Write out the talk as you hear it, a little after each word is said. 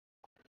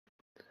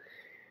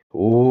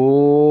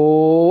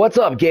What's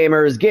up,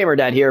 gamers?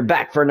 GamerDad here,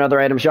 back for another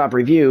item shop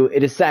review.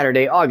 It is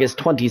Saturday, August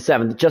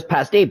 27th, just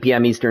past 8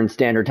 p.m. Eastern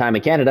Standard Time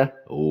in Canada,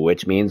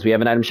 which means we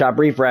have an item shop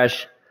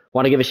refresh.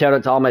 Want to give a shout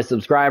out to all my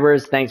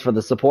subscribers. Thanks for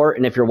the support,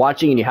 and if you're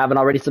watching and you haven't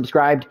already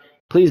subscribed,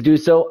 please do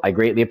so. I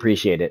greatly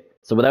appreciate it.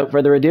 So without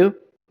further ado,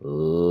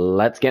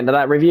 let's get into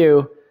that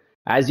review.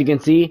 As you can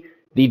see,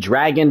 the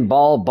Dragon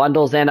Ball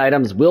bundles and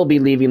items will be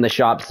leaving the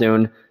shop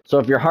soon, so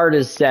if your heart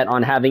is set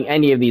on having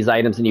any of these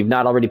items and you've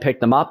not already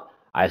picked them up,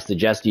 I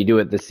suggest you do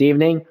it this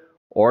evening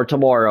or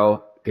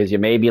tomorrow, because you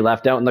may be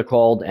left out in the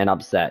cold and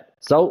upset.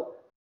 So,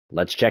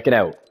 let's check it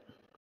out.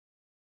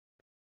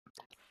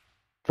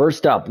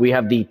 First up, we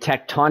have the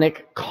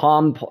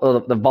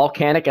the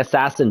Volcanic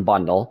Assassin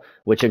bundle,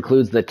 which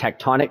includes the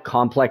Tectonic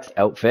Komplex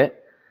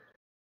outfit.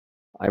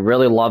 I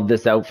really love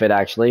this outfit,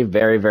 actually.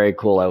 Very, very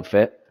cool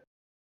outfit.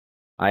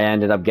 I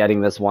ended up getting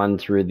this one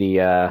through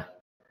the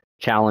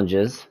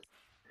challenges.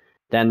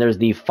 Then there's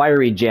the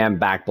Fiery Jam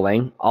back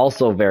bling,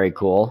 also very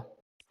cool.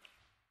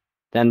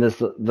 Then the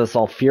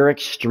Sulfuric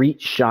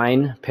Street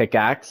Shine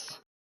pickaxe.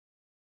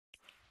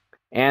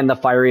 And the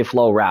Fiery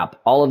Flow wrap.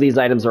 All of these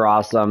items are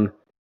awesome.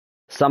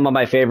 Some of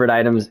my favorite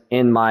items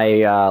in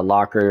my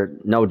locker,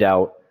 no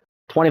doubt.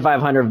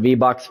 2,500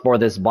 V-Bucks for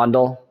this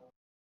bundle.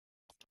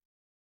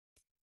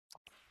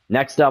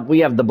 Next up, we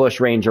have the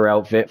Bushranger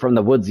outfit from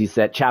the Woodsy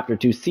set, Chapter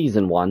 2,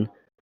 Season 1.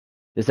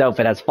 This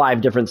outfit has 5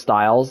 different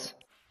styles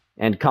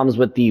and comes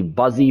with the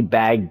Buzzy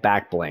Bag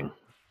back bling.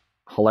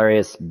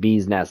 Hilarious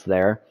bee's nest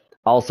there.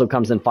 Also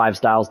comes in 5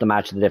 styles to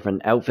match the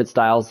different outfit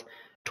styles.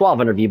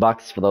 1,200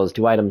 V-Bucks for those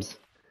 2 items.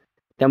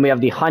 Then we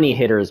have the Honey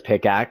Hitters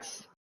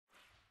pickaxe.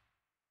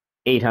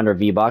 800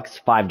 V-Bucks,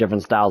 5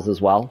 different styles as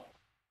well.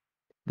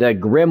 The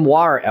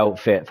Grimoire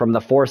outfit from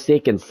the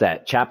Forsaken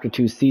set, Chapter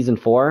 2, Season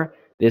 4.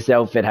 This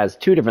outfit has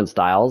 2 different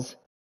styles.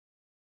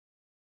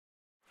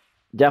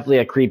 Definitely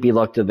a creepy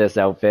look to this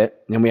outfit.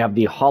 And we have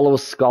the Hollow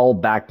Skull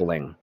back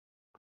bling.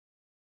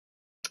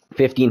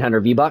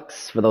 1,500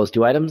 V-Bucks for those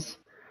 2 items.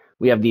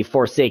 We have the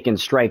Forsaken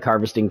Strike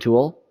Harvesting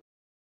Tool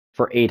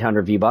for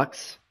 800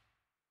 V-Bucks.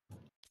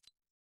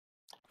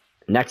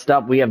 Next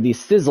up, we have the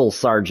Szzle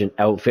Sergeant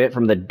outfit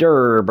from the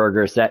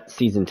Burger set,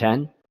 Season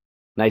 10.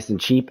 Nice and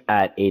cheap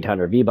at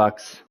 800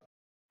 V-Bucks.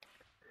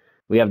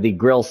 We have the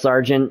Grill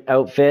Sergeant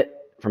outfit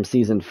from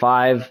Season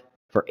 5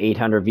 for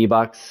 800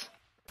 V-Bucks.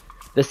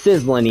 The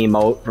Sizzling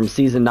emote from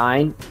Season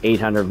 9,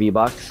 800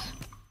 V-Bucks.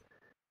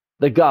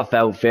 The Guff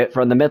outfit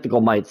from the Mythical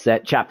Might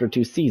set, Chapter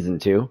 2, Season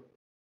 2.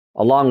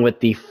 Along with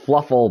the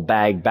Fluffle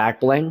Bag back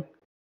bling.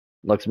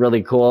 Looks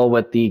really cool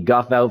with the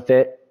Guff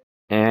outfit.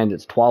 And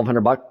it's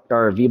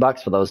 1,200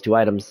 V-Bucks for those 2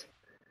 items.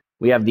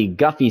 We have the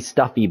Guffy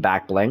Stuffy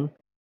back bling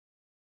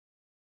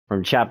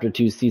from Chapter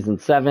 2, Season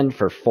 7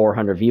 for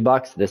 400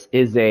 V-Bucks. This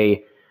is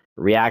a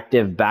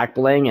reactive back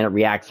bling, and it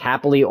reacts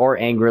happily or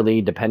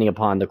angrily depending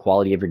upon the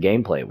quality of your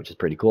gameplay, which is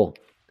pretty cool.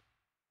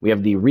 We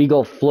have the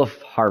Regal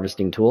Fluff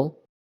Harvesting Tool,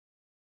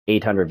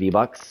 800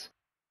 V-Bucks.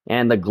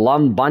 And the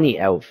Glumbunny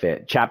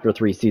outfit, Chapter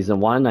 3,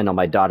 Season 1. I know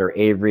my daughter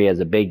Avery has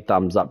a big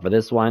thumbs up for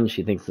this one.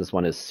 She thinks this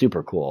one is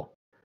super cool.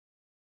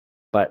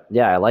 But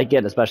yeah, I like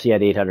it, especially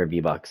at 800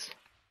 V-Bucks.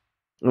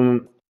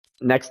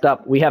 Next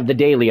up, we have the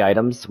daily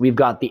items. We've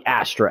got the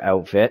Astra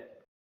outfit.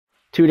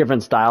 2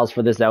 different styles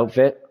for this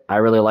outfit. I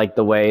really like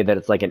the way that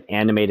it's like an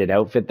animated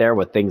outfit there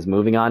with things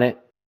moving on it.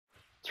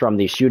 It's from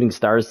the Shooting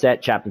Stars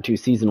set, Chapter 2,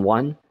 Season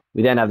 1.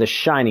 We then have the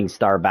Shining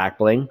Star back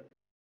bling.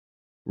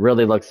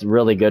 Really looks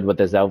really good with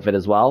this outfit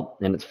as well,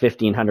 and it's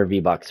 1,500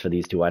 V-Bucks for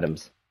these 2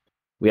 items.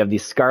 We have the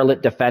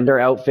Scarlet Defender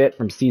outfit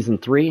from Season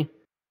 3.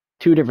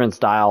 2 different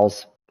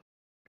styles.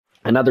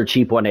 Another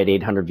cheap one at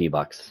 800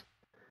 V-Bucks.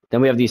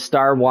 Then we have the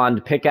Star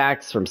Wand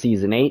pickaxe from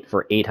Season 8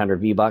 for 800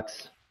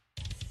 V-Bucks.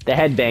 The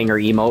Headbanger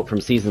emote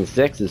from Season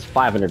 6 is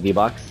 500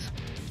 V-Bucks.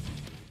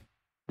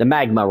 The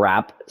Magma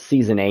wrap,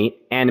 Season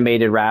 8,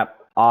 animated wrap,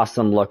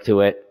 awesome look to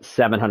it,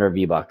 700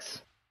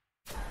 V-Bucks.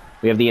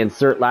 We have the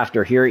Insert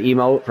Laughter Here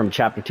emote from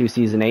Chapter 2,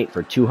 Season 8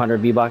 for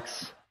 200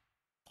 V-Bucks.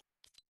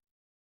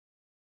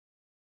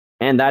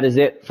 And that is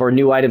it for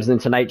new items in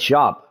tonight's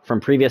shop.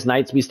 From previous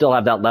nights, we still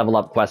have that Level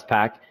Up Quest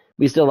Pack.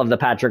 We still have the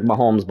Patrick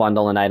Mahomes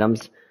bundle and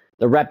items.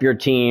 The Rep Your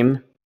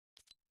Team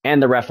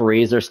and the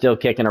referees are still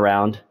kicking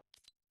around.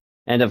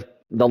 And of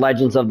the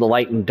Legends of the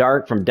Light and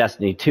Dark from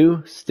Destiny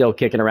 2, still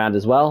kicking around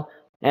as well.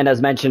 And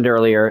as mentioned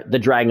earlier, the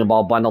Dragon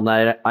Ball bundle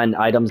and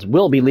items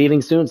will be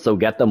leaving soon, so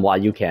get them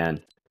while you can.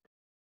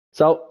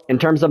 So, in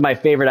terms of my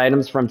favorite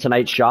items from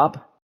tonight's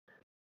shop,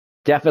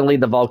 definitely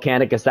the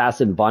Volcanic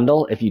Assassin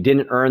bundle. If you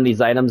didn't earn these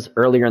items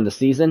earlier in the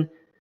season,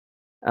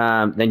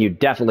 then you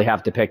definitely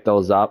have to pick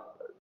those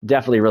up.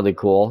 Definitely really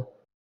cool.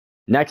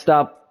 Next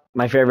up,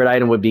 my favorite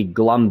item would be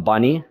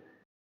Glumbunny.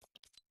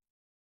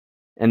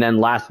 And then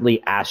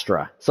lastly,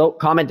 Astra. So,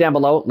 comment down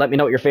below. Let me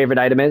know what your favorite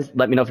item is.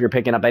 Let me know if you're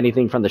picking up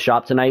anything from the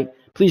shop tonight.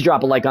 Please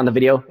drop a like on the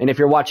video. And if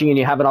you're watching and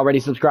you haven't already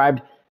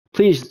subscribed,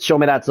 please show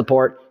me that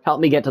support.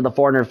 Help me get to the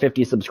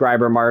 450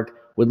 subscriber mark.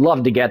 Would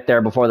love to get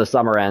there before the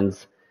summer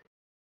ends.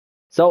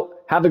 So,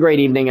 have a great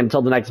evening.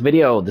 Until the next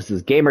video, this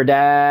is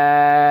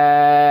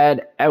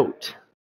GamerDad out.